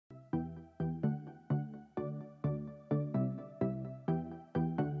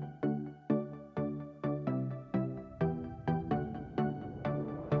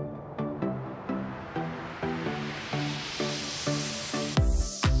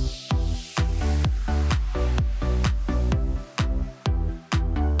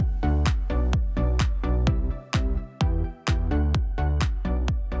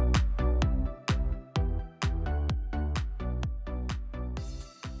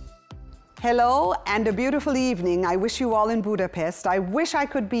Hello and a beautiful evening. I wish you all in Budapest. I wish I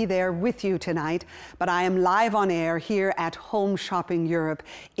could be there with you tonight, but I am live on air here at Home Shopping Europe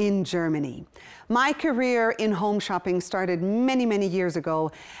in Germany. My career in home shopping started many, many years ago,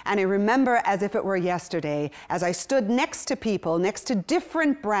 and I remember as if it were yesterday, as I stood next to people, next to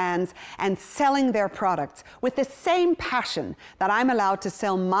different brands, and selling their products with the same passion that I'm allowed to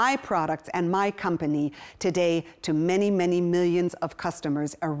sell my products and my company today to many, many millions of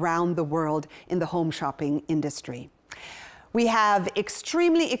customers around the world in the home shopping industry. We have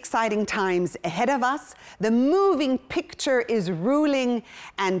extremely exciting times ahead of us. The moving picture is ruling,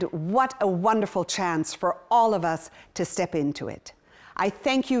 and what a wonderful chance for all of us to step into it. I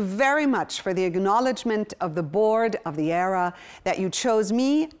thank you very much for the acknowledgement of the board of the ERA that you chose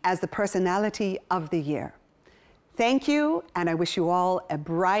me as the personality of the year. Thank you, and I wish you all a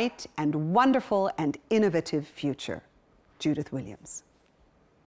bright and wonderful and innovative future. Judith Williams.